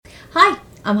Hi,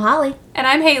 I'm Holly. And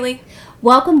I'm Haley.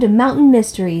 Welcome to Mountain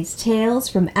Mysteries, Tales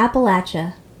from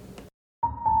Appalachia.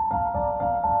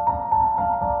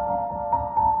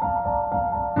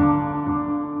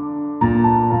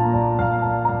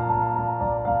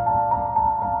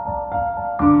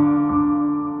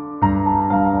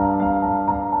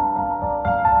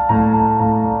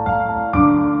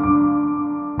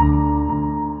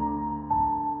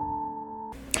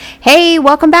 Hey,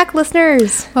 welcome back,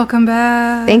 listeners. Welcome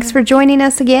back. Thanks for joining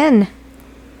us again.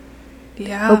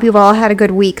 Yeah. Hope you've all had a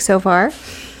good week so far.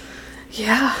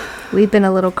 Yeah. We've been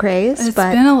a little crazed. It's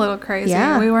been a little crazy.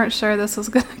 Yeah. We weren't sure this was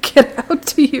going to get out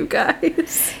to you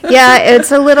guys. Yeah,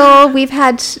 it's a little, we've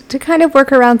had to kind of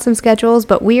work around some schedules,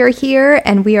 but we are here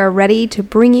and we are ready to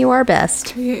bring you our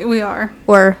best. We are.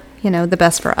 Or, the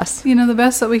best for us. The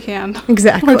best that we can.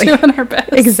 Exactly. We're doing our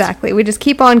best. Exactly. We just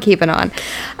keep on keeping on.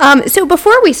 So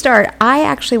before we start, I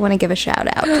actually want to give a shout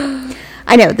out.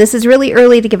 I know this is really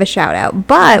early to give a shout out,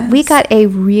 but we got a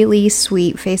really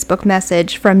sweet Facebook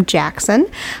message from Jackson,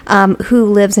 who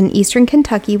lives in Eastern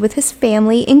Kentucky with his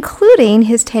family, including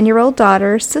his 10-year-old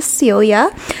daughter,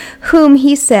 Cecilia, whom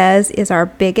he says is our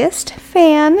biggest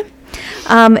fan.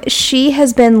 She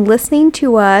has been listening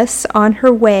to us on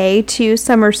her way to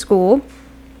summer school.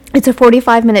 It's a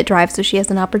 45-minute drive, so she has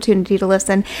an opportunity to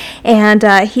listen. And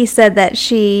he said that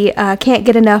she can't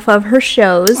get enough of her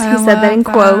shows. He said that in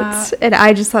quotes, and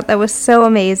I just thought that was so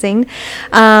amazing.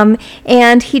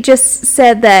 And he just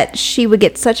said that she would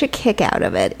get such a kick out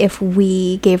of it if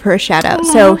we gave her a shout-out.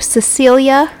 So,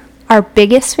 Cecilia, our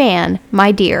biggest fan,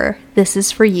 my dear, this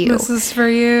is for you. This is for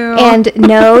you. And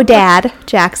no, Dad,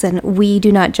 Jackson, we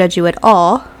do not judge you at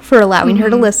all for allowing her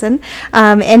to listen.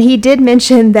 And he did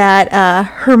mention that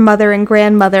her mother and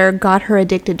grandmother got her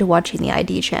addicted to watching the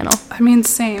ID channel. I mean,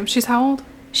 same. She's how old?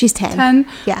 She's 10. 10?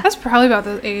 Yeah. That's probably about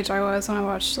the age I was when I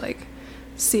watched,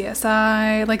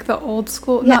 CSI, the old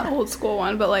school, Yeah. not old school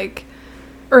one, but,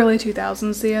 early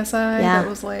 2000s CSI. Yeah. That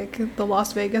was, the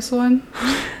Las Vegas one.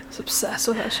 I was obsessed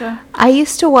with that show. I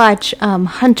used to watch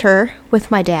Hunter with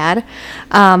my dad.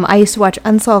 I used to watch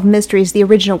Unsolved Mysteries, the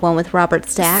original one with Robert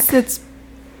Stack. It's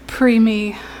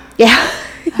pre-me. Yeah.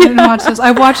 I didn't watch this.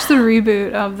 I watched the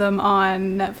reboot of them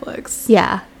on Netflix.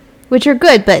 Yeah. Which are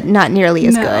good, but not nearly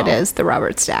as No. good as the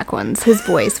Robert Stack ones. His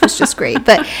voice was just great.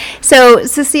 But so,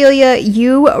 Cecilia,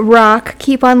 you rock.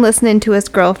 Keep on listening to us,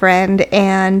 girlfriend,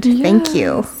 and thank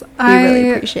you. We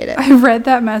really appreciate it. I read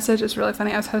that message. It's really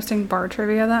funny. I was hosting bar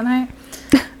trivia that night.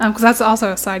 Because that's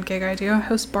also a side gig I do. I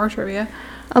host bar trivia.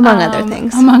 Among other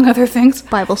things. Among other things.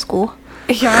 Bible school.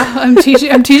 Yeah, I'm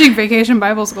teaching Vacation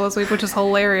Bible School this week, which is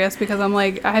hilarious because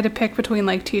I had to pick between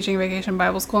teaching Vacation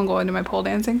Bible School and going to my pole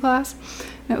dancing class,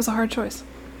 and it was a hard choice.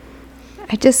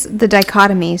 The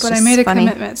dichotomy is but just I made a funny.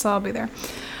 commitment, so I'll be there.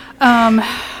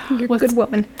 You're a with good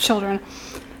woman. Children.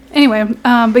 Anyway,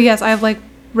 but yes, I've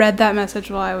read that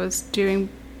message while I was doing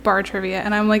bar trivia,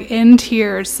 and I'm in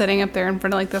tears sitting up there in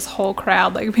front of this whole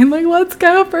crowd, being let's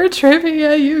go for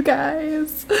trivia, you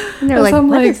guys. And they're like,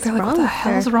 what is wrong what the with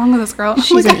hell her? is wrong with this girl?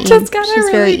 She's I just got she's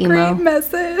a very really emo. great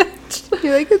message.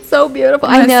 You're like, it's so beautiful.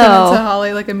 And I I sent it to know.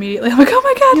 Holly immediately. I'm like, oh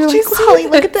my god, You're did you like, see Holly,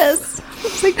 this? look at this.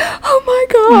 It's like, oh my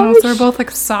So gosh. they're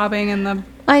both sobbing in the.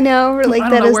 I know. We're like, I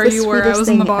that don't know is where the you were. I sweetest was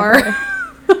in the thing bar. ever.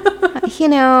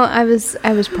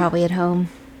 I was probably at home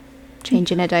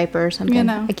changing a diaper or something.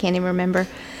 I can't even remember.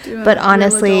 But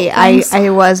honestly, I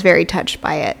was very touched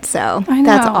by it. So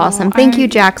that's awesome. Thank you,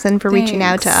 Jackson, for reaching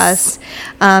out to us.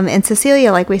 And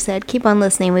Cecilia, like we said, keep on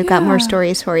listening. We've got more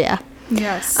stories for you.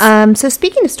 Yes. So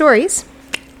speaking of stories,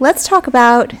 let's talk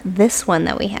about this one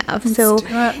that we have. Let's do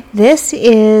it. This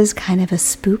is kind of a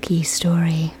spooky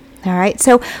story. All right.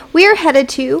 So we are headed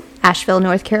to Asheville,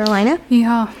 North Carolina.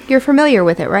 Yeah. You're familiar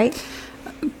with it, right?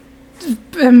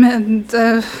 I don't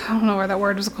know where that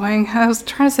word was going. I was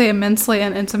trying to say immensely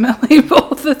and intimately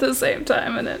both at the same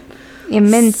time, and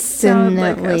it sounded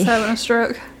like I was having a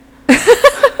stroke.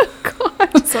 God.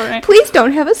 I'm sorry. Please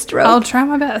don't have a stroke. I'll try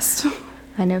my best.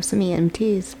 I know some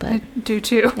EMTs, but I do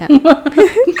too. Yeah.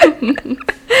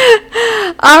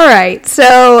 All right.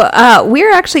 So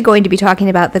we're actually going to be talking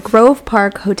about the Grove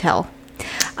Park Hotel.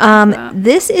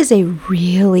 This is a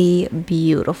really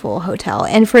beautiful hotel.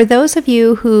 And for those of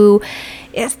you who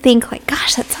think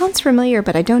gosh, that sounds familiar,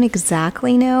 but I don't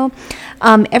exactly know.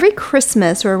 Every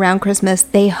Christmas or around Christmas,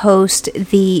 they host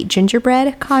the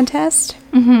gingerbread contest.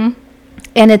 Mm-hmm.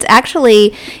 And it's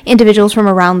actually individuals from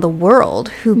around the world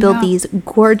who build these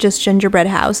gorgeous gingerbread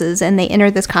houses, and they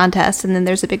enter this contest, and then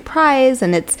there's a big prize,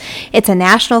 and it's a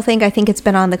national thing. I think it's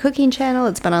been on the Cooking Channel.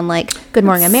 It's been on Good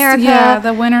Morning America. Yeah,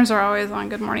 the winners are always on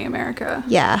Good Morning America.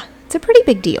 Yeah. It's a pretty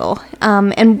big deal.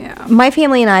 And Yeah. my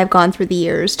family and I have gone through the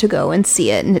years to go and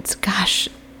see it, and it's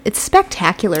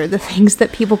spectacular, the things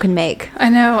that people can make. I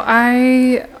know.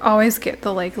 I always get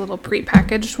the like little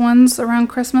pre-packaged ones around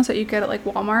Christmas that you get at like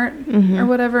Walmart or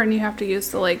whatever, and you have to use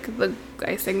the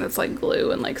icing that's like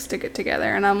glue and like stick it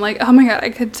together. And I'm like, oh my god, I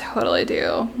could totally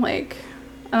do like.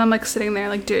 And I'm like sitting there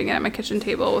like doing it at my kitchen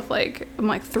table with like I'm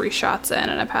like 3 shots in,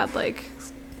 and I've had like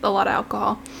a lot of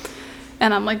alcohol.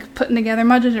 And I'm like putting together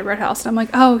my gingerbread house, and I'm like,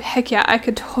 oh heck yeah, I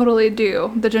could totally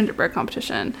do the gingerbread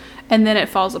competition. And then it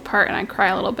falls apart, and I cry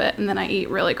a little bit, and then I eat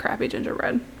really crappy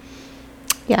gingerbread.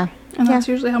 Yeah, And that's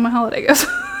usually how my holiday goes.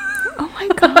 Oh my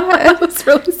god, That's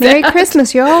really sad. Merry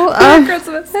Christmas, y'all! Merry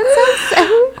Christmas. That sounds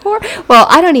so horrible. Well,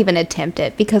 I don't even attempt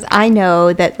it because I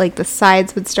know that like the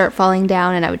sides would start falling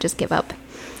down, and I would just give up.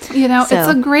 You know, So- it's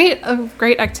a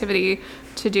great activity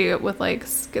to do with like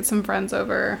get some friends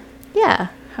over, Yeah,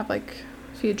 have like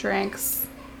a few drinks,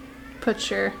 put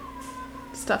your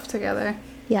stuff together.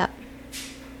 yeah.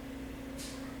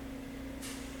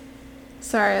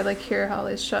 Sorry, I like hear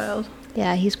Holly's child.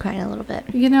 Yeah, he's crying a little bit.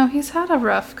 You know, he's had a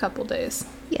rough couple days.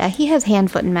 Yeah, he has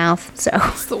hand, foot, and mouth, so.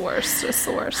 It's the worst. It's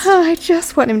the worst. Oh, I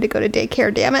just want him to go to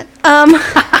daycare, damn it.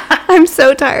 I'm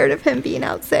so tired of him being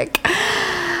out sick.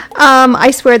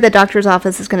 I swear the doctor's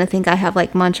office is going to think I have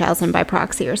like Munchausen by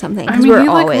proxy or something, I because mean, we're he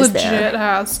like always legit there.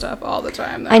 has stuff all the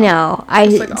time. Though. I know.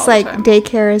 It's It's all like the time.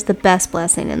 daycare is the best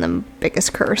blessing and the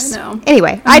biggest curse. I know.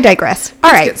 Anyway, I digress.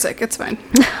 All right. Get sick. It's fine.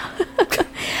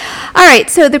 All right,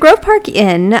 so the Grove Park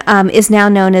Inn is now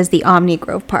known as the Omni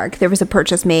Grove Park. There was a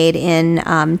purchase made in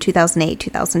 2008,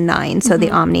 2009, so the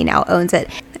Omni now owns it.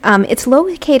 It's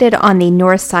located on the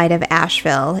north side of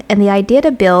Asheville, and the idea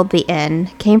to build the inn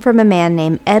came from a man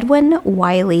named Edwin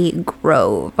Wiley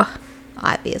Grove.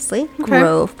 Obviously,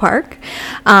 Grove Park.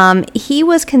 He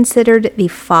was considered the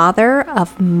father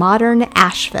of modern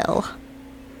Asheville.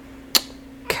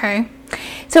 Okay.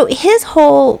 So his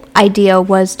whole idea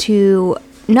was to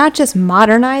not just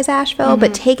modernize Asheville,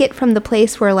 but take it from the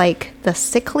place where like the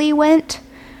sickly went.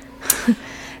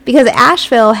 Because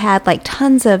Asheville had like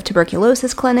tons of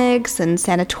tuberculosis clinics and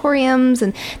sanatoriums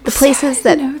and the places I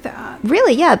that know that.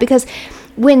 really, yeah, because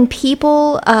when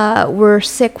people were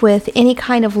sick with any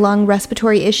kind of lung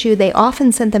respiratory issue, they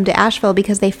often sent them to Asheville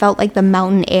because they felt like the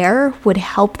mountain air would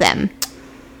help them.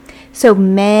 So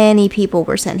many people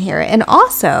were sent here. And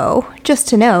also, just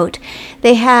to note,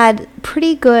 they had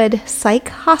pretty good psych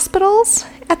hospitals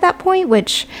at that point,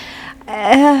 which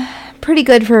pretty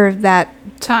good for that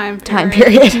Time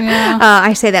period. Yeah.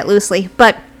 I say that loosely.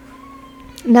 But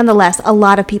nonetheless, a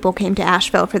lot of people came to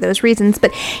Asheville for those reasons.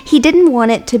 But he didn't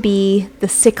want it to be the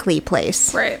sickly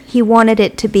place. Right. He wanted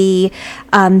it to be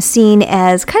seen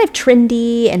as kind of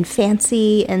trendy and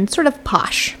fancy and sort of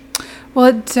posh. Well,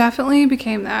 it definitely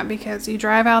became that because you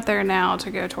drive out there now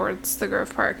to go towards the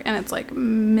Grove Park, and it's like $1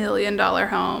 million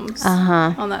homes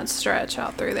on that stretch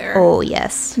out through there. Oh,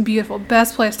 yes. Beautiful.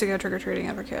 Best place to go trick-or-treating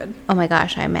ever kid. Oh my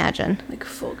gosh, I imagine. Like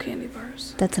full candy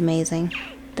bars. That's amazing.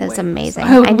 That's Wait, amazing.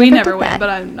 Oh, I we never did went, that. but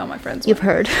I know my friends You've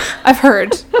went. heard. I've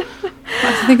heard.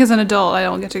 I think as an adult, I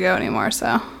don't get to go anymore,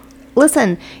 so.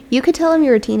 Listen, you could tell him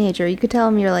you're a teenager. You could tell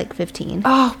him you're like 15.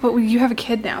 Oh, but you have a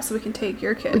kid now, so we can take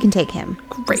your kid. We can take him.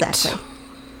 Great. Exactly.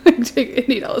 Take and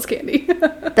eat all his candy.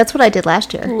 That's what I did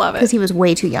last year. Love it. Because he was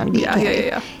way too young to eat Yeah, candy.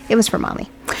 yeah. It was for mommy.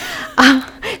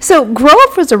 So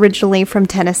Grove was originally from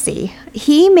Tennessee.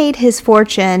 He made his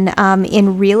fortune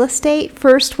in real estate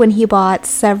first when he bought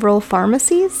several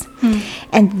pharmacies.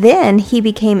 And then he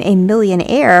became a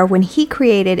millionaire when he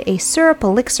created a syrup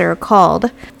elixir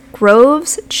called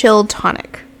Grove's Chill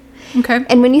Tonic. Okay.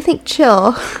 And when you think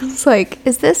chill, it's like,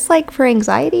 is this like for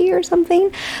anxiety or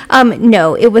something?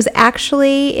 No, it was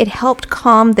actually, it helped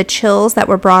calm the chills that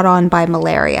were brought on by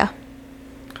malaria.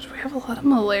 Do we have a lot of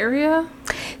malaria?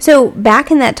 So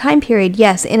back in that time period,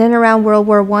 yes, in and around World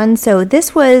War I. So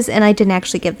this was, and I didn't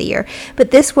actually give the year, but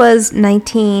this was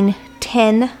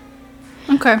 1910.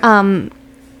 Okay.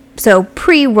 So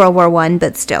pre-World War I,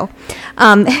 but still.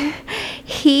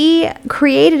 He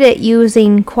created it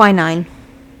using quinine.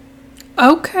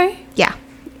 Okay. Yeah.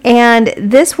 And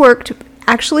this worked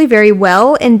actually very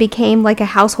well and became like a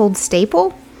household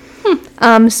staple.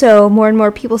 So more and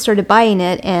more people started buying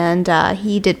it, and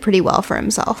he did pretty well for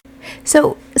himself.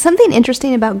 So something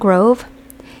interesting about Grove,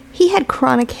 he had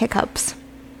chronic hiccups.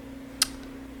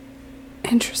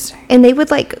 Interesting. And they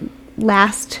would like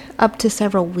last up to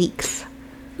several weeks.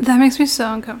 That makes me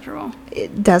so uncomfortable.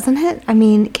 Doesn't it? I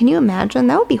mean, can you imagine?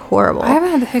 That would be horrible. I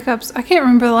haven't had the hiccups. I can't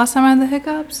remember the last time I had the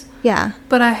hiccups, Yeah.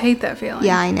 but I hate that feeling.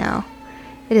 Yeah, I know.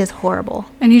 It is horrible.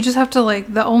 And you just have to, like,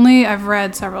 I've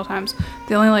read several times,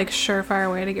 the only, like,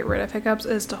 surefire way to get rid of hiccups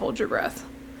is to hold your breath.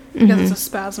 Because it's a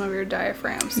spasm of your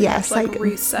diaphragm. So Yes, you have to,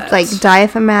 reset. Like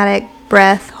diaphragmatic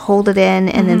breath, hold it in,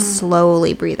 and then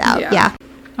slowly breathe out. Yeah.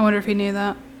 I wonder if he knew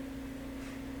that.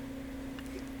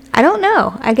 I don't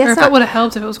know. I guess or if that would have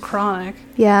helped if it was chronic.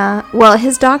 Yeah. Well,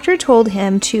 his doctor told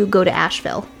him to go to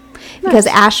Asheville. Because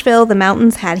Asheville, the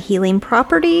mountains had healing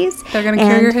properties. They're going to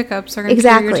cure your hiccups. They're going to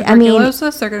exactly. cure your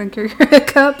tuberculosis. They're going to cure your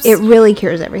hiccups. It really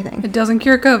cures everything. It doesn't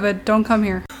cure COVID. Don't come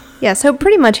here. Yeah, so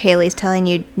pretty much Haley's telling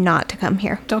you not to come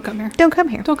here. Don't come here. Don't come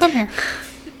here. Don't come here.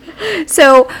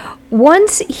 So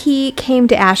once he came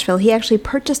to Asheville, he actually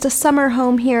purchased a summer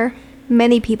home here.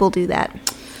 Many people do that.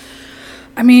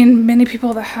 I mean, many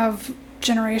people that have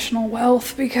generational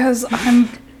wealth, because I'm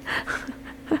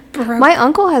broke. My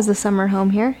uncle has a summer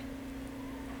home here.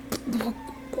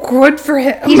 Good for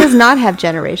him. He does not have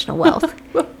generational wealth.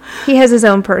 He has his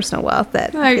own personal wealth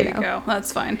that, there you go.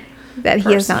 That's fine. That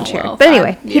he does not share. Wealth. But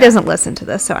anyway, he doesn't listen to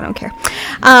this, so I don't care.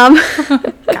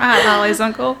 God, Holly's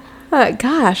uncle.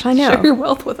 Gosh, I know. Share your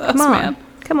wealth with us, man.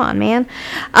 Come on, man.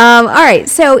 All right,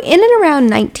 so in and around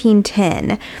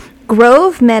 1910,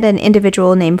 Grove met an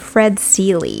individual named Fred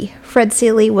Seeley. Fred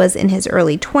Seeley was in his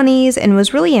early 20s and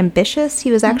was really ambitious.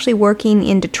 He was actually working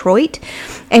in Detroit,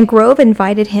 and Grove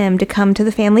invited him to come to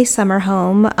the family summer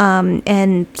home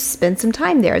and spend some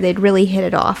time there. They'd really hit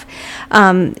it off.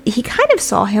 He kind of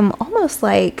saw him almost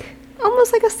like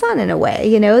a son in a way,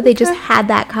 you know. They just had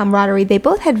that camaraderie. They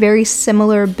both had very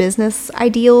similar business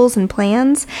ideals and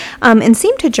plans, and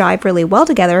seemed to jive really well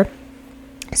together.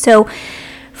 So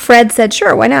Fred said,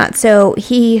 sure, why not? So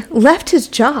he left his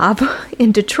job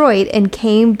in Detroit and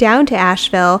came down to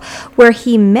Asheville, where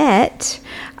he met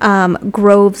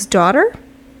Grove's daughter.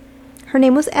 Her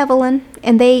name was Evelyn,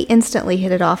 and they instantly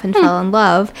hit it off and fell in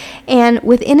love. And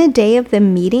within a day of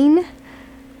them meeting,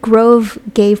 Grove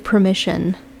gave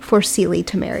permission for Seeley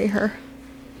to marry her.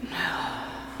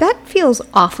 That feels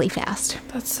awfully fast.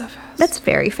 That's so fast. That's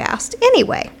very fast.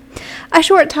 Anyway, a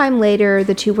short time later,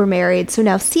 the two were married, so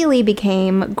now Seeley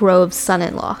became Grove's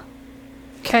son-in-law.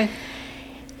 Okay.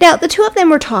 Now, the two of them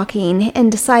were talking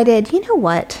and decided, you know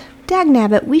what,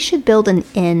 dagnabbit, we should build an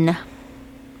inn.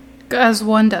 As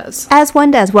one does. As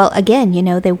one does. Well, again, you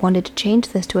know, they wanted to change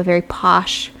this to a very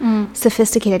posh,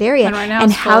 sophisticated area. And right now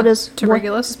and it's how does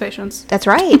tuberculosis patients. That's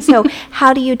right. So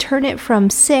how do you turn it from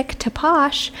sick to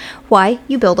posh? Why,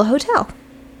 you build a hotel.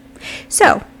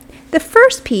 So the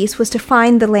first piece was to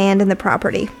find the land and the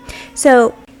property. So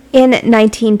in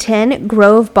 1910,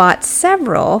 Grove bought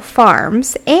several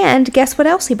farms, and guess what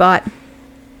else he bought?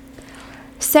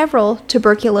 Several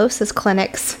tuberculosis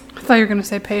clinics. I thought you were going to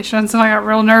say patients, and I got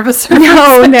real nervous.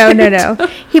 No.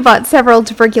 He bought several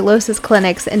tuberculosis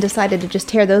clinics and decided to just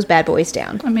tear those bad boys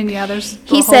down. I mean, yeah, there's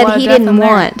He said he didn't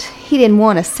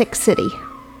want a sick city.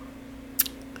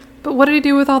 But what did he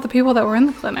do with all the people that were in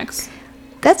the clinics?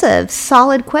 That's a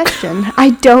solid question.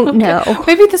 I don't know.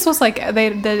 Maybe this was like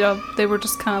they were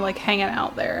just kind of like hanging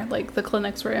out there. Like the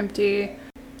clinics were empty,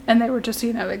 and they were just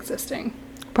existing.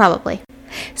 Probably.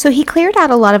 So he cleared out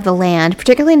a lot of the land,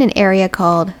 particularly in an area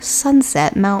called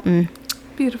Sunset Mountain.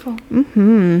 Beautiful.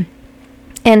 Mm-hmm.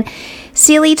 And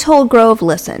Seeley told Grove,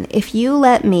 listen, if you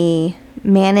let me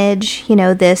manage,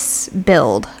 this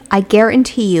build, I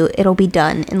guarantee you it'll be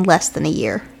done in less than a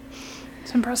year.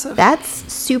 It's impressive.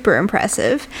 That's super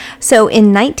impressive. So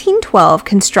in 1912,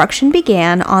 construction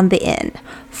began on the inn.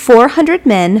 400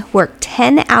 men worked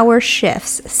 10-hour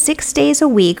shifts, 6 days a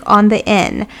week on the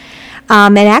inn.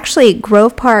 And actually,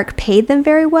 Grove Park paid them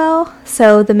very well,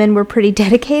 so the men were pretty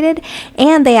dedicated,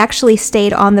 and they actually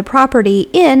stayed on the property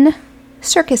in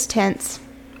circus tents.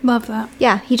 Love that.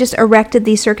 Yeah, he just erected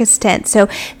these circus tents, so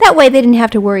that way they didn't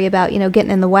have to worry about,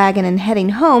 getting in the wagon and heading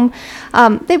home.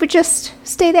 They would just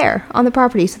stay there on the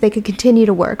property so they could continue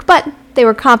to work, but they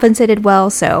were compensated well,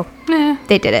 so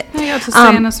they did it. I got to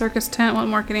stay in a circus tent. What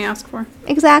more can he ask for?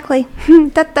 Exactly.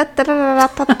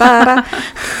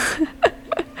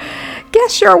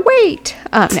 Guess your weight.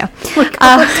 No.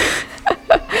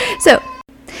 So,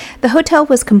 the hotel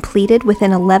was completed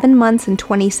within 11 months and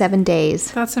 27 days.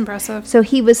 That's impressive. So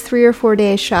he was 3 or 4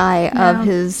 days shy of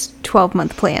his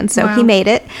 12-month plan. So he made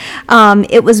it.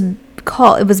 It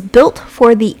was built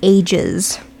for the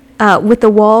ages, with the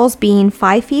walls being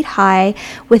 5 feet high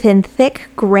within thick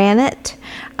granite.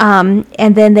 And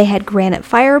then they had granite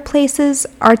fireplaces,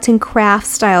 arts and crafts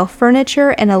style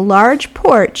furniture, and a large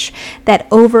porch that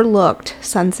overlooked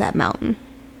Sunset Mountain,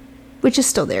 which is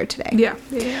still there today. Yeah.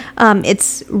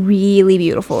 It's really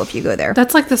beautiful if you go there.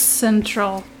 That's like the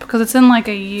central because it's in like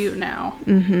a U now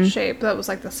shape. That was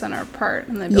like the center part,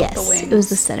 and they built the wings. It was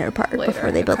the center part later.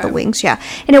 before they built the wings. Yeah,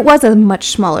 and it was a much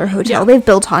smaller hotel. They've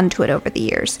built onto it over the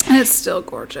years, and it's still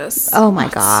gorgeous. Oh my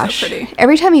gosh! So pretty.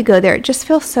 Every time you go there, it just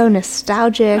feels so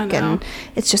nostalgic, and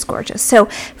it's just gorgeous. So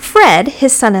Fred,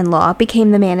 his son-in-law,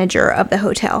 became the manager of the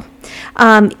hotel.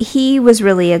 He was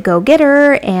really a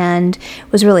go-getter and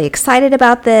was really excited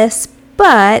about this.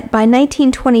 But by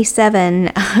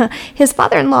 1927, his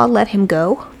father-in-law let him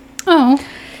go. Oh.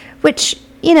 Which,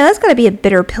 that's going to be a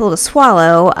bitter pill to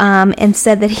swallow, and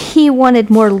said that he wanted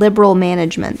more liberal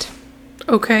management.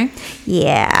 Okay.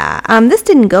 Yeah. This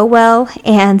didn't go well,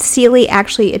 and Seeley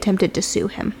actually attempted to sue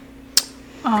him.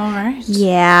 All right.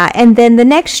 Yeah, and then the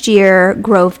next year,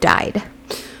 Grove died.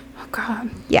 Oh,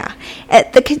 God. Yeah.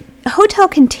 The hotel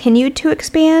continued to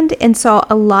expand and saw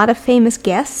a lot of famous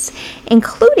guests,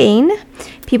 including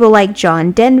people like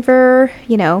John Denver,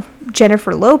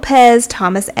 Jennifer Lopez,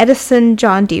 Thomas Edison,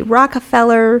 John D.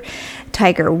 Rockefeller,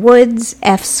 Tiger Woods,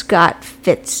 F. Scott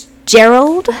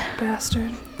Fitzgerald.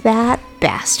 Bastard. That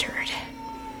bastard.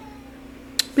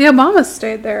 The Obamas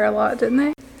stayed there a lot, didn't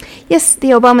they? Yes, the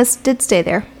Obamas did stay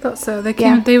there. Thought so. They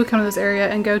came. Yeah. They would come to this area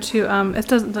and go to, it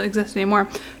doesn't exist anymore,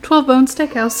 12 Bone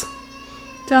Steakhouse.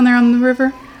 Down there on the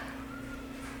river.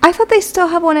 I thought they still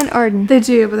have one in Arden. They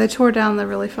do, but they tore down the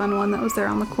really fun one that was there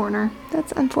on the corner.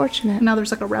 That's unfortunate. And now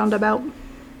there's like a roundabout.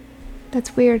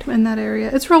 That's weird. In that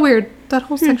area. It's real weird. That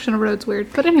whole section of road's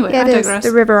weird. But anyway, I digress.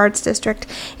 The River Arts District.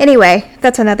 Anyway,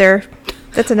 that's another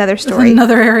story.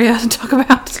 Another area to talk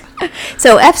about.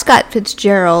 So F. Scott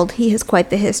Fitzgerald, he has quite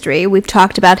the history. We've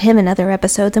talked about him in other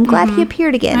episodes. I'm glad he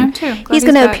appeared again. I'm too. He's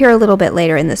going to appear a little bit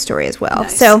later in the story as well.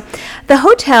 Nice. So the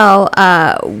hotel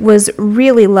was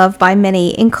really loved by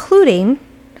many, including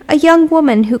a young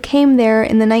woman who came there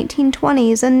in the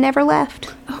 1920s and never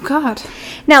left. Oh, God.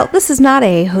 Now, this is not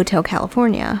a Hotel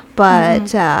California,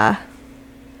 but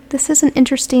this is an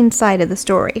interesting side of the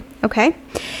story, okay?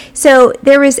 So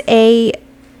there was a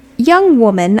young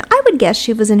woman, I would guess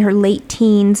she was in her late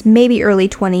teens, maybe early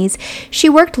 20s. She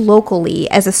worked locally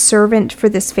as a servant for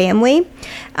this family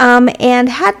and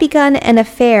had begun an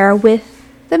affair with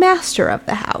the master of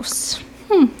the house.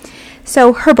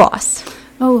 So her boss.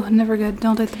 Oh, never good.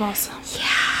 Don't date the boss.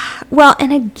 Yeah. Well,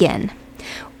 and again,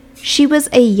 she was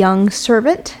a young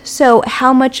servant, so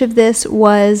how much of this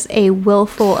was a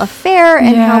willful affair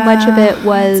and how much of it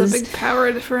was... It's a big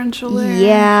power differential there.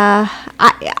 Yeah.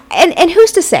 And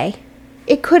who's to say?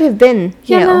 It could have been,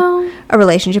 you know, a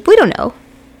relationship. We don't know.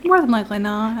 More than likely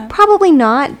not. Probably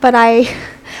not, but I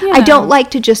don't like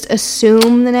to just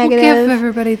assume the negative. We'll give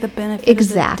everybody the benefit of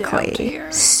the doubt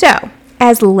here. So,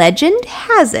 as legend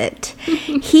has it,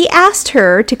 he asked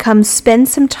her to come spend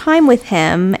some time with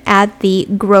him at the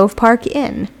Grove Park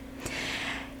Inn.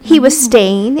 He was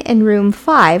staying in room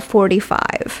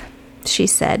 545. She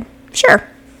said, sure,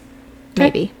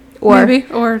 maybe. Or okay,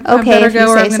 I better if go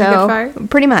you or say I'm going to so. get fired.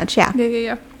 Pretty much, yeah.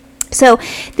 Yeah. So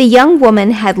the young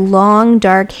woman had long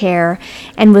dark hair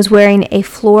and was wearing a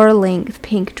floor-length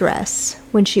pink dress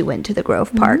when she went to the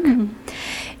Grove Park.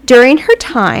 During her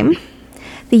time,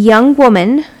 the young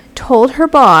woman told her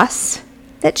boss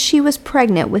that she was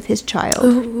pregnant with his child.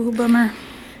 Ooh, bummer.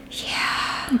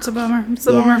 Yeah. It's a bummer. It's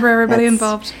a bummer for everybody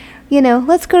involved.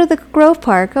 Let's go to the Grove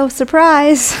Park. Oh,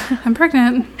 surprise. I'm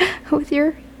pregnant. With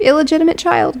your illegitimate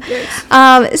child.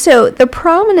 Yes. So the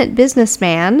prominent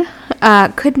businessman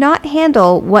could not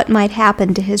handle what might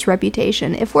happen to his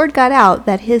reputation if word got out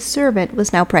that his servant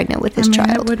was now pregnant with his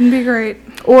child. It wouldn't be great.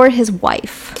 Or his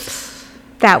wife.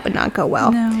 That would not go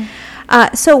well. No.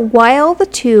 So while the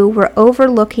two were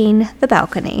overlooking the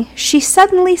balcony, she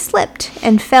suddenly slipped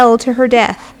and fell to her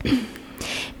death.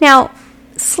 Now,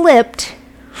 slipped...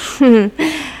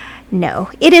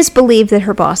 No. It is believed that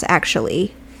her boss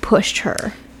actually pushed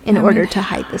her in order to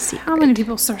hide the secret. How many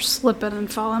people start slipping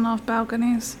and falling off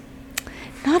balconies?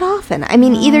 Not often. I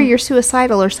mean, either you're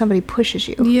suicidal or somebody pushes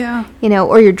you. Yeah.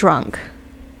 Or you're drunk,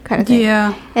 kind of thing.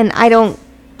 Yeah. And I don't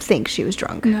think she was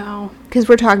drunk. No. Because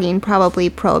we're talking probably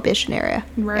Prohibition era.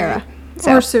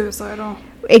 So. Or suicidal.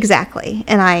 Exactly.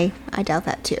 And I doubt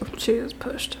that too. She was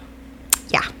pushed.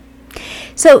 Yeah.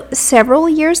 So several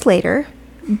years later,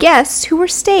 guests who were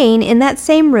staying in that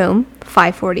same room,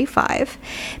 545,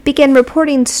 began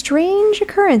reporting strange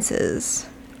occurrences,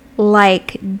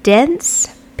 like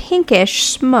dense, pinkish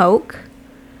smoke.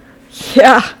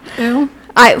 Yeah. Ew.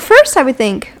 First I would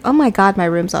think, oh my God, my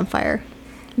room's on fire.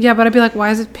 Yeah, but I'd be like, why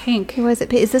is it pink? Why is it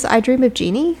pink? Is this I Dream of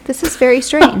Jeannie? This is very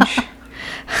strange.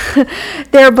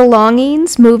 Their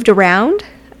belongings moved around,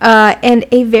 and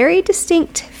a very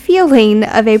distinct feeling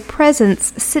of a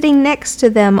presence sitting next to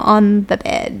them on the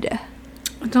bed.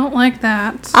 I don't like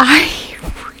that. I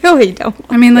really don't.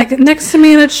 I mean, like, next to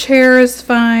me in a chair is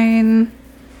fine.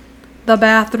 The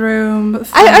bathroom,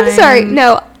 fine. I'm sorry.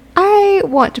 No, I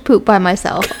want to poop by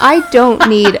myself. I don't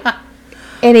need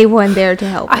anyone there to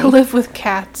help me. I live with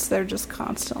cats. They're just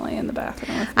constantly in the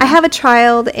bathroom with me. I have a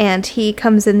child, and he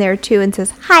comes in there too and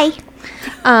says hi.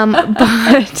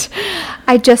 But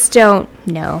I just don't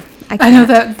know. I know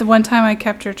that the one time I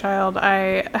kept your child,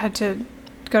 I had to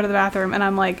go to the bathroom, and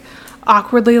I'm like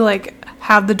awkwardly like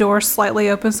have the door slightly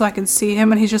open so I can see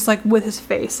him, and he's just like with his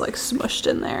face like smushed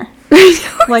in there.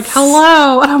 Like,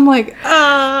 hello, and I'm like,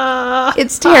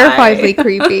 it's terrifyingly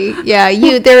creepy.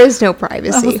 Yeah, there is no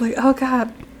privacy. I was like, oh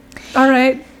god, all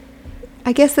right,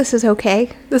 I guess this is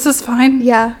okay. This is fine.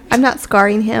 Yeah, I'm not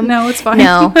scarring him. No, it's fine.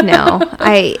 No.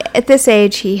 At this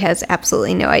age, he has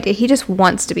absolutely no idea. He just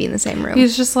wants to be in the same room.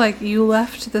 He's just like, you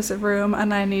left this room,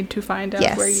 and I need to find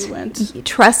out where you went.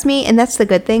 Trust me, and that's the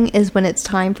good thing, is when it's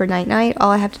time for night-night, all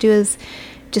I have to do is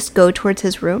just go towards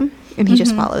his room, and he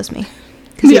just follows me.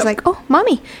 Because he's like, oh,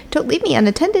 Mommy, don't leave me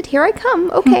unattended. Here I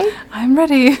come. Okay. I'm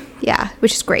ready. Yeah,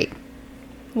 which is great.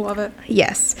 Love it.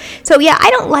 Yes. So, yeah, I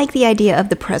don't like the idea of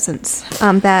the presence.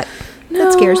 That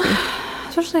scares me.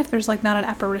 Especially if there's, like, not an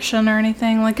apparition or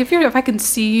anything. Like, if I can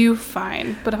see you,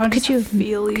 fine. But if I just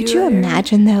feel you. Could you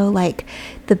imagine, though, like,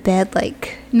 the bed,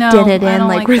 like, no, dented in, I don't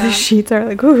like where the sheets are,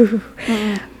 like, ooh.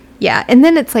 Mm-mm. Yeah, and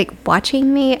then it's, like,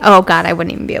 watching me. Oh, God, I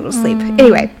wouldn't even be able to sleep.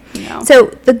 Anyway. No. So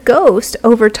the ghost,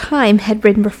 over time, had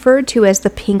been referred to as the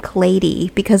Pink Lady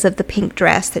because of the pink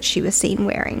dress that she was seen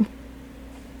wearing.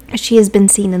 She has been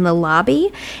seen in the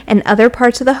lobby and other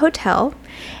parts of the hotel,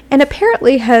 and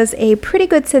apparently has a pretty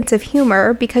good sense of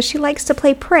humor because she likes to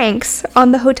play pranks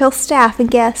on the hotel staff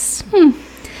and guests.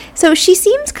 So she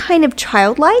seems kind of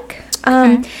childlike.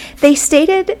 Okay. They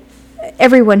stated,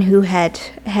 everyone who had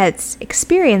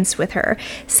experience with her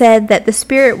said that the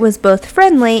spirit was both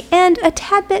friendly and a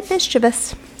tad bit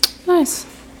mischievous. Nice.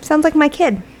 Sounds like my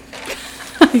kid.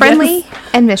 Friendly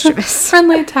and mischievous.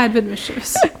 Friendly, tad bit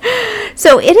mischievous.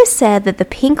 So it is said that the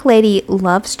Pink Lady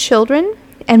loves children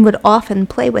and would often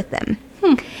play with them.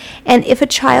 And if a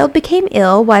child became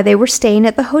ill while they were staying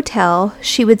at the hotel,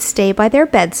 she would stay by their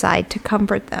bedside to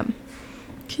comfort them.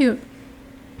 Cute.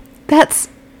 That's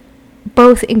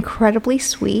both incredibly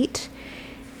sweet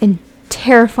and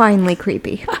terrifyingly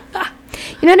creepy.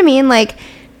 You know what I mean? Like,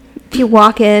 if you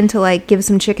walk in to, like, give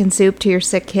some chicken soup to your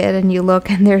sick kid and you look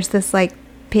and there's this, like,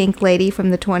 pink lady from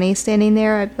the 20s standing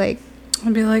there, I'd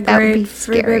be like, that great, would be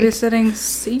free scary. Babysitting.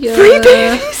 See ya. Free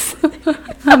babies!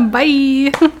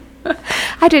 Bye.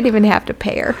 I didn't even have to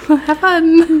pay her. Have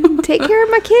fun. Take care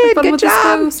of my kid. Fun Good with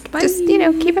job. this ghost. Bye. Just,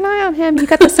 keep an eye on him. You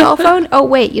got the cell phone? Oh,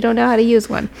 wait, you don't know how to use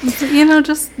one.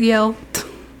 Just yell.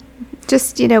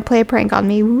 Just, play a prank on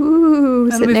me.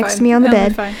 Woo, sit next to me on the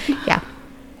That'll bed. Be fine. Yeah.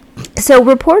 So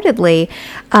reportedly,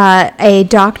 a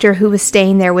doctor who was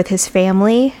staying there with his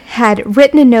family had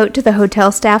written a note to the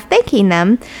hotel staff thanking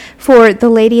them for the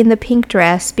lady in the pink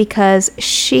dress because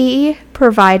she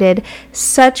provided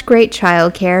such great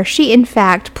childcare. She, in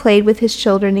fact, played with his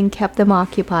children and kept them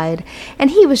occupied.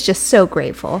 And he was just so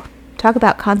grateful. Talk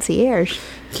about concierge.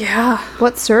 Yeah.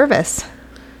 What service.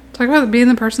 Talk about being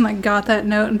the person that got that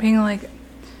note and being like,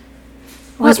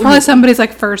 well, it's probably somebody's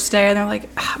like first day and they're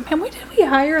like, man, why did we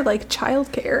hire like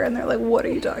childcare? And they're like, what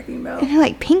are you talking about? And they're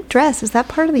like, pink dress, is that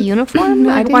part of the uniform?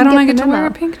 Like, why don't I get to wear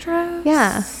a pink dress?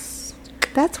 Yeah.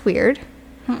 That's weird.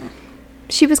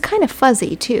 She was kind of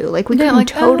fuzzy too. Like, we couldn't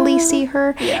totally see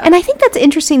her. Yeah. And I think that's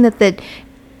interesting that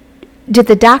did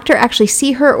the doctor actually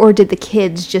see her, or did the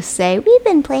kids just say, we've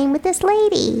been playing with this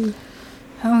lady?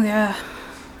 Oh, yeah.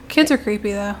 Kids are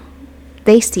creepy, though.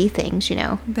 They see things,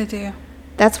 They do.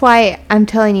 That's why I'm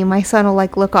telling you, my son will,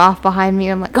 like, look off behind me.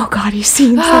 I'm like, oh, God, he's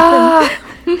seeing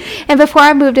something. And before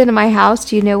I moved into my house,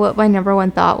 do you know what my number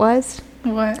one thought was?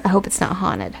 What? I hope it's not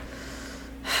haunted.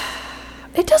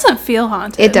 It doesn't feel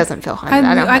haunted. It doesn't feel haunted.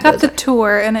 I got the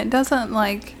tour, and it doesn't,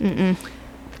 like...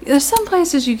 There's some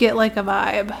places you get, like, a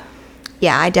vibe.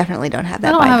 Yeah, I definitely don't have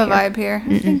that vibe. I don't have a vibe here.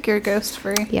 I think you're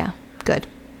ghost-free. Yeah, good.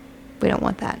 We don't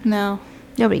want that. No.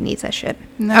 Nobody needs that shit.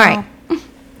 No. All right.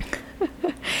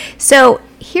 So,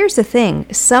 here's the thing.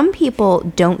 Some people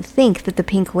don't think that the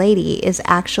Pink Lady is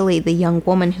actually the young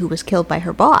woman who was killed by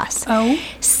her boss. Oh?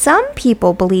 Some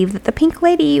people believe that the Pink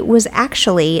Lady was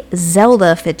actually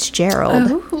Zelda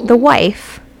Fitzgerald, the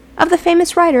wife of the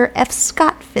famous writer F.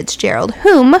 Scott Fitzgerald,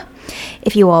 whom,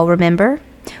 if you all remember,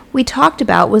 we talked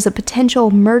about was a potential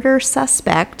murder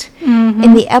suspect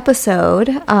in the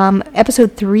episode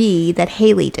 3 that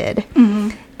Haley did.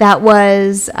 That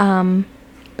was...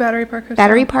 Battery Park Hotel.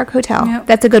 Battery Park Hotel. Yep.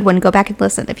 That's a good one. Go back and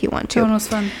listen if you want to. That one was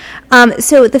fun.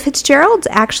 So the Fitzgeralds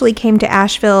actually came to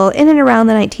Asheville in and around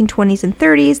the 1920s and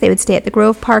 30s. They would stay at the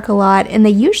Grove Park a lot, and they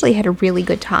usually had a really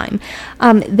good time.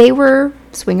 They were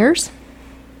swingers.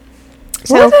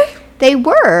 So Were they? They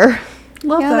were.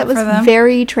 Love that was for them.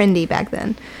 very trendy back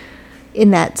then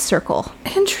in that circle.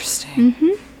 Interesting. Mm-hmm.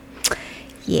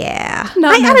 Yeah.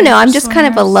 Not I don't know. I'm many just kind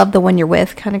of a swingers. love the one you're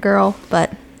with kind of girl,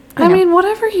 but I mean,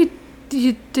 whatever you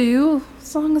do,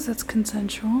 as long as it's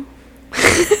consensual.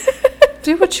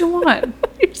 Do what you want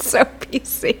you're so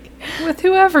PC. with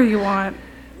whoever you want.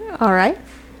 All right.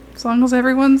 As long as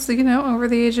everyone's, over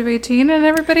the age of 18 and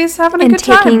everybody's having a And good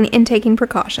time. taking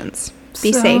precautions.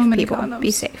 Be So safe, many people. condoms.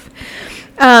 Be safe.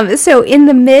 So in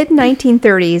the mid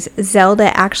 1930s,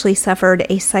 Zelda actually suffered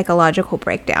a psychological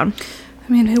breakdown.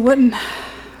 I mean, who wouldn't?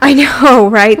 I know,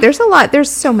 right? There's a lot. There's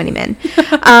so many men.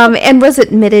 And was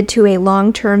admitted to a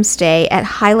long-term stay at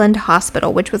Highland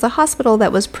Hospital, which was a hospital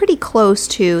that was pretty close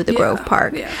to the Grove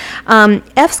Park. Yeah.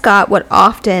 F. Scott would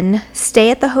often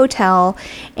stay at the hotel,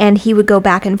 and he would go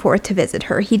back and forth to visit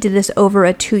her. He did this over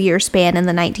a 2-year span in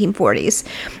the 1940s.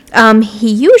 He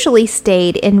usually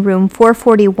stayed in room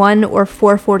 441 or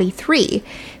 443.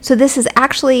 So this is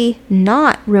actually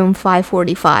not room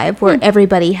 545, where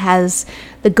everybody has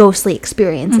the ghostly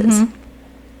experiences.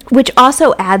 Which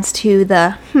also adds to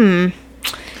the,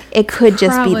 it could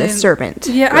just be Probably. the servant.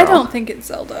 Yeah, I girl. don't think it's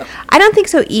Zelda. I don't think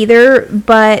so either,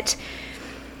 but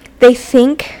they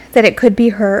think that it could be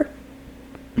her.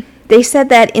 They said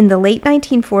that in the late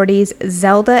 1940s,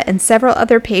 Zelda and several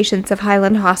other patients of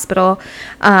Highland Hospital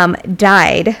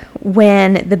died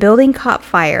when the building caught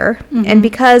fire. And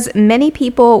because many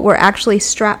people were actually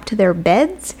strapped to their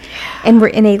beds and were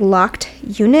in a locked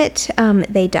unit,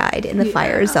 they died in the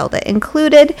fire, Zelda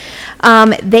included.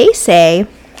 They say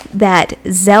that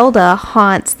Zelda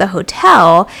haunts the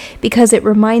hotel because it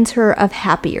reminds her of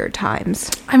happier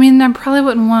times. I mean, I probably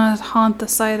wouldn't want to haunt the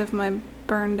site of my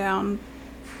burned down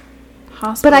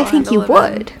hospital. But I think you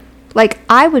would. Like,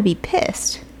 I would be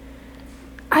pissed.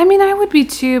 I mean, I would be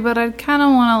too, but I'd kind of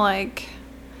want to,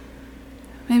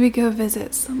 maybe go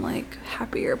visit some,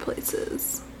 happier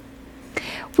places.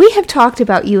 We have talked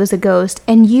about you as a ghost,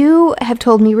 and you have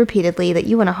told me repeatedly that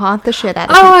you want to haunt the shit out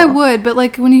of Oh, I people. would, but,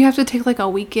 when you have to take, a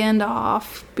weekend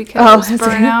off because that's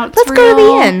burnout's Let's go to the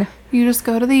real, inn. You just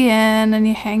go to the inn and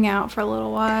you hang out for a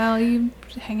little while. You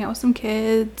hang out with some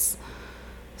kids,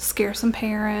 scare some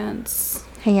parents,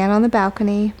 Hang out on the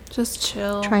balcony. just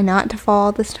chill. Try not to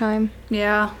fall this time.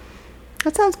 Yeah.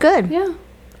 That sounds good. Yeah.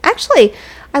 Actually,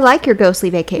 I like your ghostly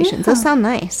vacations. Yeah. Those sound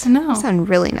nice. I know. Those sound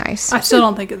really nice. I still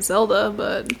don't think it's Zelda,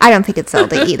 but I don't think it's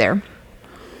Zelda either.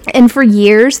 And for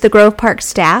years, the Grove Park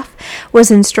staff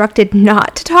was instructed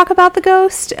not to talk about the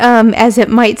ghost, as it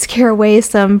might scare away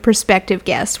some prospective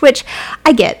guests, which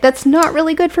I get. That's not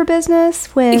really good for business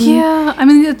when, yeah, I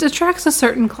mean, it attracts a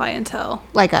certain clientele.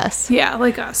 like us. Yeah,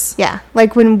 like us. Yeah,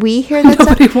 like when we hear that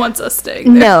stuff. Nobody wants us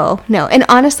staying there. No. And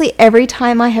honestly, every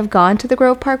time I have gone to the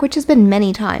Grove Park, which has been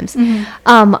many times,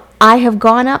 I have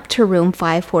gone up to room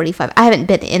 545. I haven't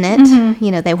been in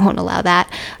it. They won't allow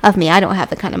that of me. I don't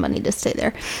have the kind of money to stay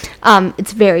there.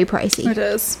 It's very pricey. It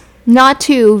is. Not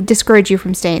to discourage you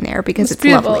from staying there because it's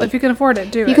beautiful. lovely. If you can afford it,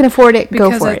 do it. You can afford it, go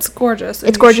Because for it's it. gorgeous.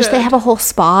 It's gorgeous. They have a whole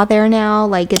spa there now.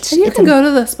 Like it's. And you it's can go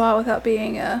to the spa without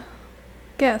being a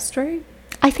guest, right?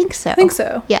 I think so. I think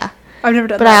so. Yeah. I've never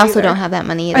done But that I also either. don't have that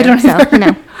money either. I don't either.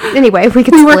 No. Anyway, we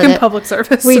could We split work in it. public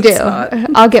service. We so do. it's not-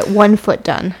 I'll get one foot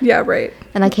done, Yeah, right.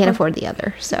 and I can't afford the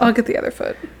other. So I'll get the other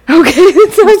foot. okay, that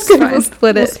sounds It's good. fine. We'll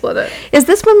split We'll it. split it. Is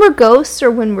this when we're ghosts or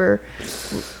when we're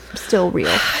still real?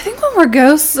 I think when we're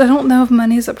ghosts, I don't know if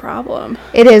money's a problem.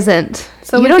 It isn't.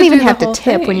 So you we don't could even do the have to whole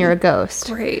tip when thing. you're a ghost.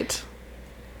 Great.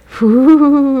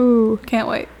 Ooh, Can't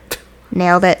wait.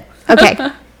 nailed it. Okay.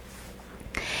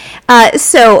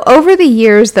 So over the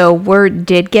years, though, word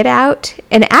did get out,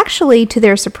 and actually, to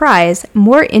their surprise,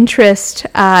 more interest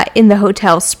in the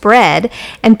hotel spread,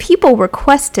 and people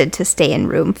requested to stay in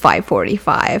room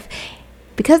 545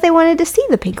 because they wanted to see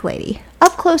the Pink Lady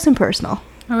up close and personal.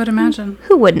 I would imagine.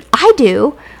 Who wouldn't? I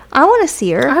do. I want to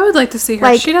see her. I would like to see her.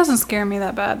 Like, she doesn't scare me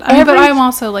that bad. I mean, but every- I'm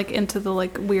also into the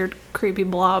weird, creepy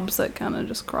blobs that kind of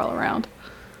just crawl around.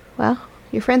 Well,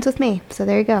 you're friends with me, so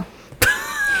there you go.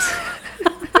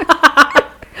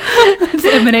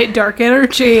 Emanate dark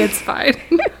energy. It's fine.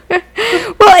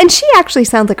 Well, and she actually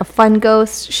sounds like a fun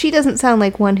ghost. She doesn't sound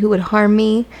like one who would harm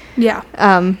me. Yeah.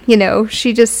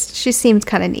 She seems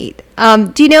kind of neat.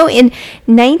 Do you know, in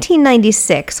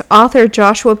 1996, author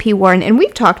Joshua P. Warren, and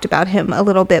we've talked about him a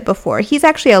little bit before. He's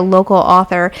actually a local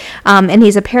author, and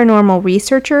he's a paranormal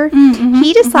researcher.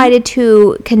 He decided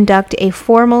to conduct a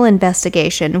formal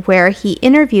investigation where he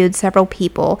interviewed several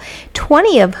people,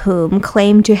 20 of whom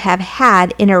claimed to have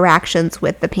had interactions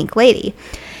with the Pink Lady.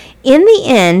 In the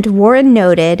end, Warren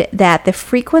noted that the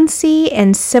frequency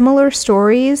and similar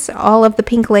stories, all of the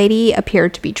Pink Lady,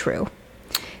 appeared to be true.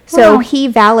 So he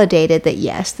validated that,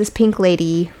 yes, this Pink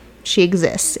Lady, she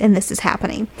exists, and this is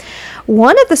happening.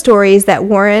 One of the stories that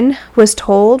Warren was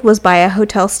told was by a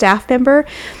hotel staff member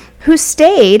who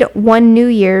stayed one New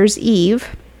Year's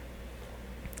Eve.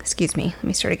 Excuse me, let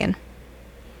me start again.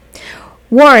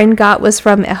 Warren got was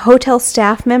from a hotel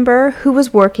staff member who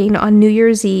was working on New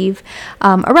Year's Eve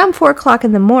around 4 o'clock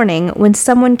in the morning when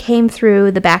someone came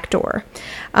through the back door.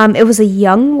 It was a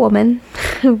young woman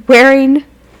wearing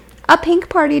a pink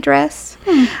party dress.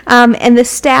 And the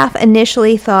staff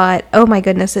initially thought, oh my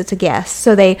goodness, it's a guest.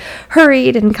 So they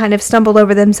hurried and kind of stumbled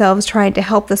over themselves trying to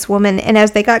help this woman. And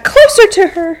as they got closer to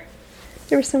her,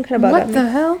 there was some kind of bug on me. What the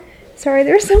hell? Sorry,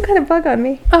 there was some kind of bug on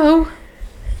me. Oh.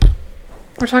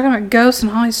 We're talking about ghosts and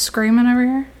Holly's screaming over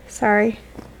here. Sorry.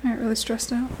 I get really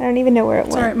stressed out. I don't even know where it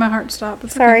went. Sorry, my heart stopped.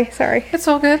 It's Sorry, okay. sorry. It's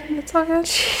all good. It's all good.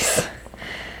 Jeez.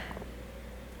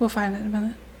 We'll find it in a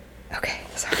minute. Okay,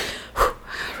 sorry.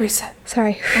 Reset.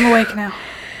 Sorry. I'm awake now.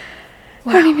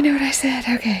 Wow. I don't even know what I said.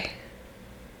 Okay.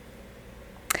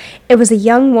 It was a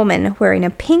young woman wearing a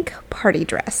pink party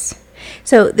dress.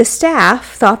 So the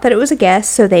staff thought that it was a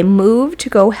guest, so they moved to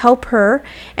go help her,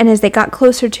 and as they got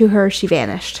closer to her, she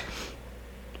vanished.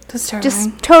 That's terrifying.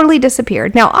 Just totally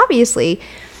disappeared. Now, obviously,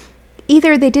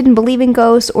 either they didn't believe in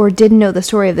ghosts or didn't know the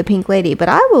story of the Pink Lady, but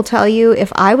I will tell you,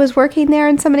 if I was working there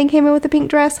and somebody came in with a pink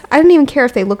dress, I don't even care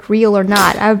if they looked real or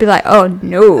not. I would be like, oh,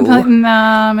 no. I'd be like,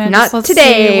 nah, man. Not let's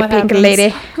today, see what Pink happens.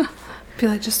 Lady. Be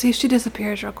like, just see if she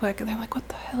disappears real quick. And they're like, what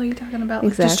the hell are you talking about?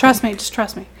 Like, Exactly. just trust me. Just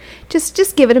trust me.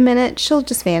 Just give it a minute. She'll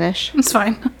just vanish. It's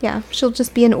fine. Yeah, she'll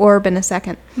just be an orb in a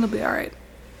second. It'll be all right.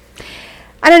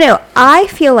 I don't know. I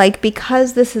feel like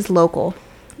because this is local,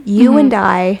 you and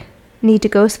I need to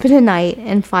go spend a night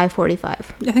in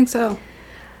 545. I think so.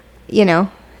 You know,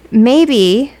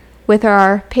 maybe with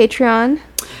our Patreon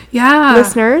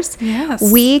listeners,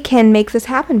 Yes. we can make this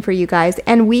happen for you guys,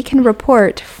 and we can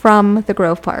report from the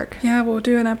Grove Park. Yeah, we'll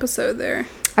do an episode there.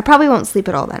 I probably won't sleep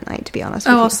at all that night, to be honest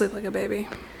with Oh, you. I'll sleep like a baby.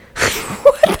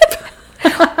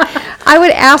 I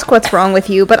would ask what's wrong with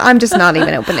you, but I'm just not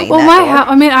even opening Well, that my door. house,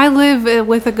 I mean, I live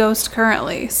with a ghost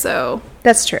currently, so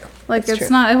That's true. like That's it's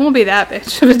true. not, it won't be that big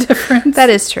of a difference. That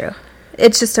is true.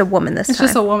 It's just a woman this It's time.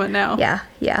 just a woman now.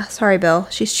 Yeah. Sorry, Bill.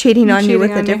 She's cheating on you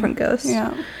with a different ghost.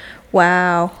 Yeah.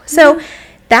 Wow. So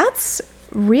that's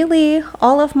really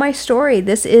all of my story.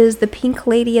 This is the Pink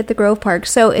Lady at the Grove Park.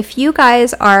 So if you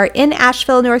guys are in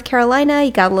Asheville, North Carolina,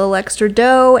 you got a little extra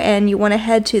dough and you want to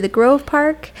head to the Grove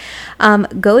Park,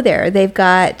 go there. They've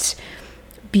got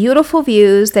beautiful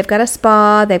views. They've got a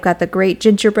spa. They've got the great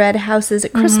gingerbread houses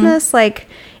at Christmas. Like,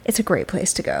 it's a great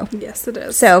place to go. Yes, it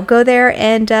is. So go there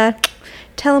and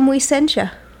tell them we sent you.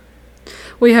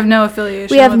 We have no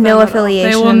affiliation. We have with no them at all.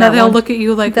 affiliation They will. in that They'll one. look at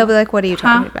you like They'll be like, what are you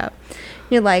talking about?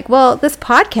 You're like, well, this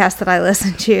podcast that I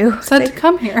listen to said to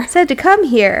come here. said to come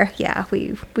here. Yeah,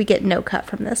 we get no cut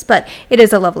from this, but it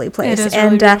is a lovely place. It is really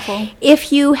and beautiful.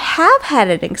 If you have had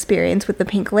an experience with the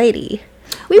Pink Lady,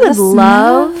 we Let would us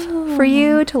love know. for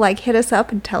you to like hit us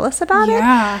up and tell us about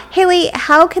Yeah. it. Haley,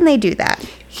 how can they do that?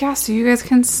 Yeah, so you guys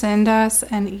can send us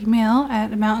an email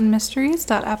at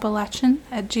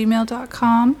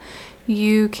mountainmysteries.appalachian@gmail.com.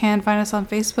 You can find us on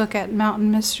Facebook at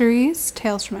Mountain Mysteries,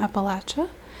 Tales from Appalachia.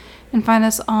 And find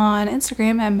us on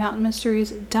Instagram at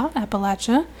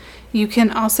mountainmysteries.appalachia. You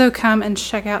can also come and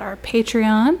check out our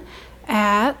Patreon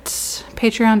at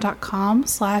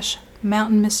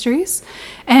patreon.com/mountainmysteries.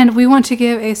 And we want to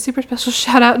give a super special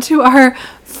shout out to our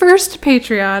first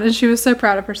Patreon. And she was so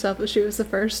proud of herself that she was the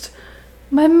first.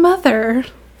 My mother,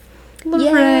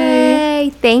 Lorraine.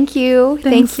 Yay! Thank you.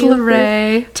 Thanks, Thank you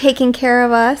Lorraine. for taking care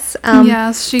of us.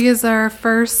 Yes, she is our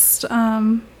first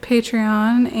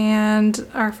Patreon and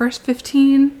our first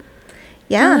 15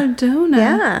 donor.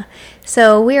 Yeah.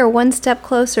 So we are one step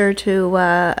closer to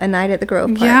a night at the Grove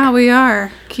Park. Yeah, we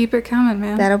are. Keep it coming,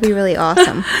 man. That'll be really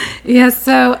awesome. Yeah,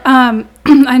 so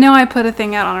I know I put a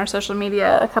thing out on our social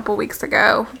media a couple weeks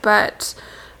ago, but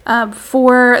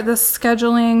For the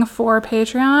scheduling for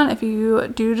Patreon, if you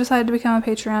do decide to become a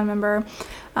Patreon member,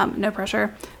 no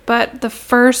pressure. But the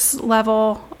first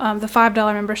level, the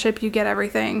 $5 membership, you get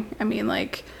everything. I mean,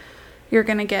 like, you're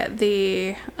going to get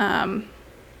the, I'm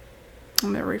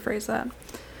going to rephrase that.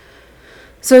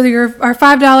 So our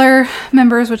 $5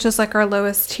 members, which is like our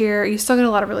lowest tier, you still get a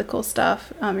lot of really cool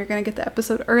stuff. You're going to get the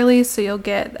episode early, so you'll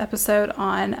get the episode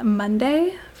on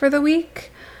Monday for the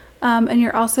week. And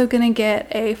you're also going to get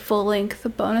a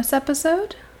full-length bonus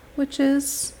episode, which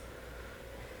is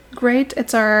great.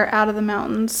 It's our Out of the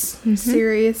Mountains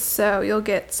series, so you'll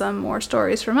get some more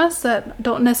stories from us that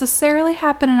don't necessarily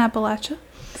happen in Appalachia.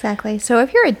 Exactly. So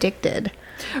if you're addicted,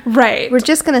 right, we're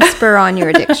just going to spur on your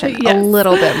addiction Yes. a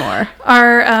little bit more.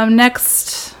 Our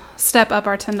next step up,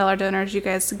 our $10 donors, you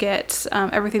guys get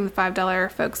everything the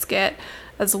 $5 folks get,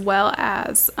 as well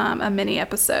as a mini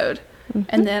episode.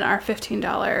 And then our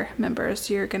 $15 members,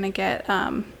 you're going to get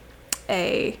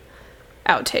a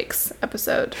outtakes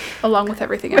episode along with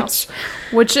everything else,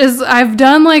 which is, I've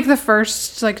done like the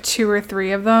first like 2 or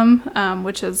 3 of them,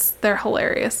 which is, they're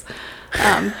hilarious.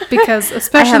 Because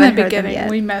especially in the beginning,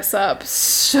 we mess up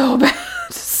so bad,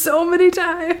 so many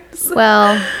times.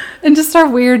 Well, and just our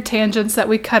weird tangents that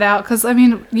we cut out. Because, I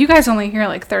mean, you guys only hear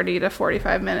like 30 to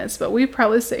 45 minutes, but we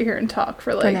probably sit here and talk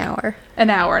for like an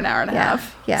hour and a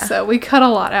half. Yeah. So we cut a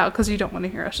lot out because you don't want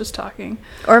to hear us just talking.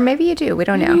 Or maybe you do. We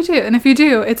don't know. You do. And if you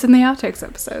do, it's in the outtakes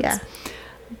episodes. Yeah.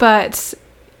 But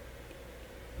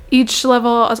each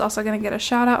level is also going to get a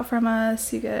shout out from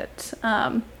us. You get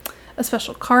a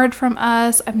special card from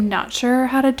us. I'm not sure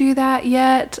how to do that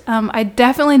yet. I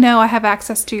definitely know I have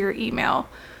access to your email.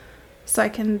 So we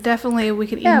can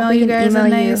email you guys a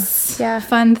nice,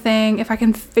 fun thing. If I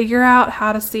can figure out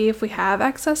how to see if we have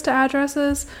access to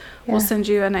addresses, we'll send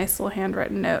you a nice little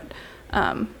handwritten note.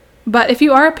 But if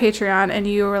you are a Patreon and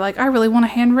you were like, I really want a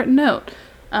handwritten note,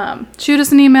 shoot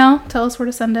us an email. Tell us where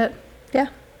to send it. Yeah.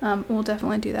 We'll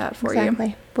definitely do that for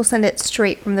you. We'll send it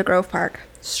straight from the Grove Park.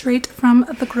 Straight from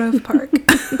the Grove Park.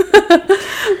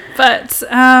 But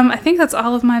I think that's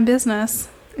all of my business.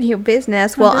 Your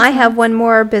business. Well, I have one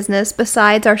more business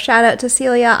besides our shout out to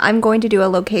Celia. I'm going to do a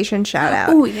location shout out.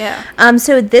 Oh, yeah.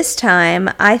 So this time,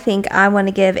 I think I want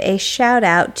to give a shout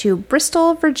out to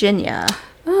Bristol, Virginia.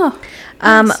 Oh.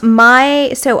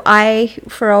 Nice. I,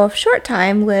 for a short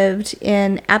time, lived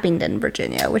in Abingdon,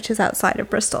 Virginia, which is outside of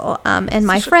Bristol. And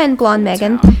my friend, Blonde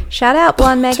Megan, shout out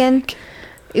Blonde Megan.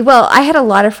 Well, I had a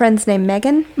lot of friends named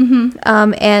Megan,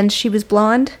 and she was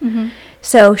blonde.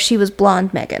 So she was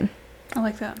Blonde Megan. I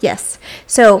like that. Yes.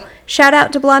 So shout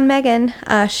out to Blonde Megan.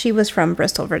 She was from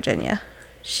Bristol, Virginia.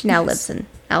 She now lives in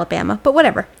Alabama, but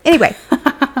whatever. Anyway.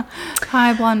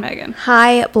 Hi, Blonde Megan.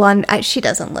 Hi, Blonde. She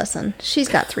doesn't listen. She's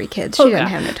got 3 kids. She doesn't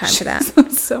have no time for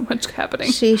that. So much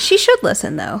happening. She should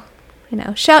listen, though. You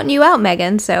know, shouting you out,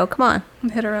 Megan, so come on.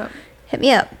 Hit her up. Hit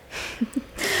me up.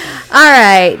 All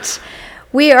right.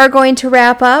 We are going to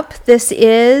wrap up. This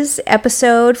is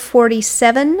episode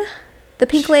 47, The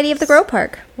Pink Lady of the Grove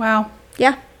Park. Wow.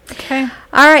 Yeah. Okay.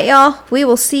 All right, y'all. We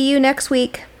will see you next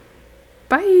week.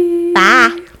 Bye.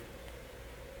 Bye.